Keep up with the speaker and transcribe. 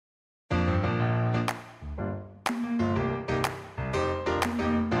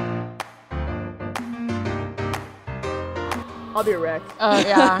I'll be Rick. Oh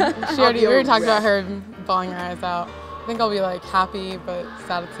yeah, we already talked about Rick. her bawling her eyes out. I think I'll be like happy but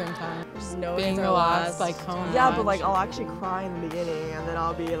sad at the same time. Just know being the last like home. Yeah, but like I'll actually cry in the beginning, and then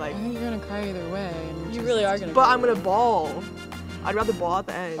I'll be like. I think you're gonna cry either way. And You really are gonna. But I'm gonna bawl. I'd rather ball at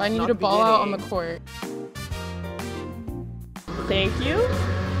the end. I need not you to the ball out on the beginning. court. Thank you.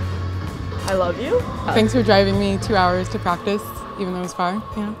 I love you. Thanks for driving me 2 hours to practice, even though it was far.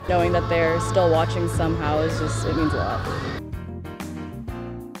 You know. Knowing that they're still watching somehow is just, it means a lot.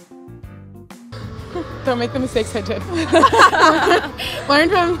 Don't make the mistakes I did. Learn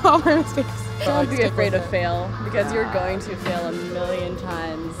from all our mistakes. Don't be afraid to fail, because you're going to fail a million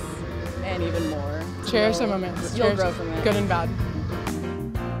times and even more. Cherish the moments. You'll grow from it. Good and bad.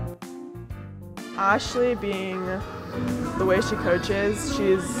 Ashley, being the way she coaches,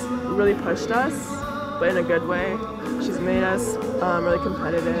 she's really pushed us, but in a good way. She's made us really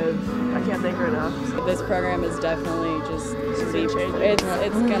competitive. I can't thank her enough. This program is definitely just It's changing. it's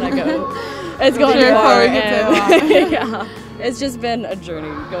gonna go. It's going Sure, far, Chloe gets and it. yeah, it's just been a journey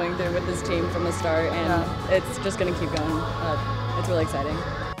going through with this team from the start, and it's just gonna keep going. It's really exciting.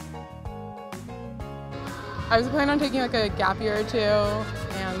 I was planning on taking like a gap year or two,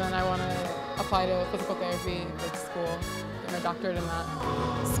 and then I want to apply to physical therapy at school, get my doctorate in that.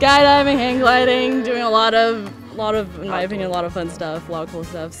 Skydiving, hang gliding, doing a lot of, in my opinion, a lot of fun stuff, a lot of cool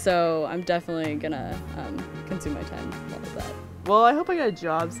stuff. So I'm definitely gonna consume my time with all of that. Well, I hope I get a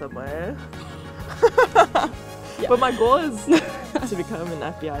job somewhere. But my goal is to become an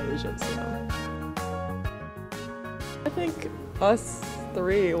FBI agent, so. I think us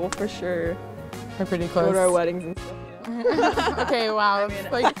three will for sure We're pretty go close. to our weddings and stuff. Okay, wow.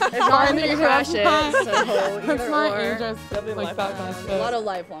 Like, It's hard to crash it, That's so either not or. ages. Definitely Like that lifelong kind of friends. A fit. lot of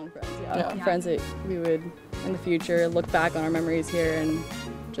lifelong friends, yeah. Yeah. Friends that we would, in the future, look back on our memories here and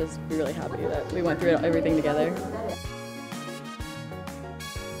just be really happy that we went through everything together.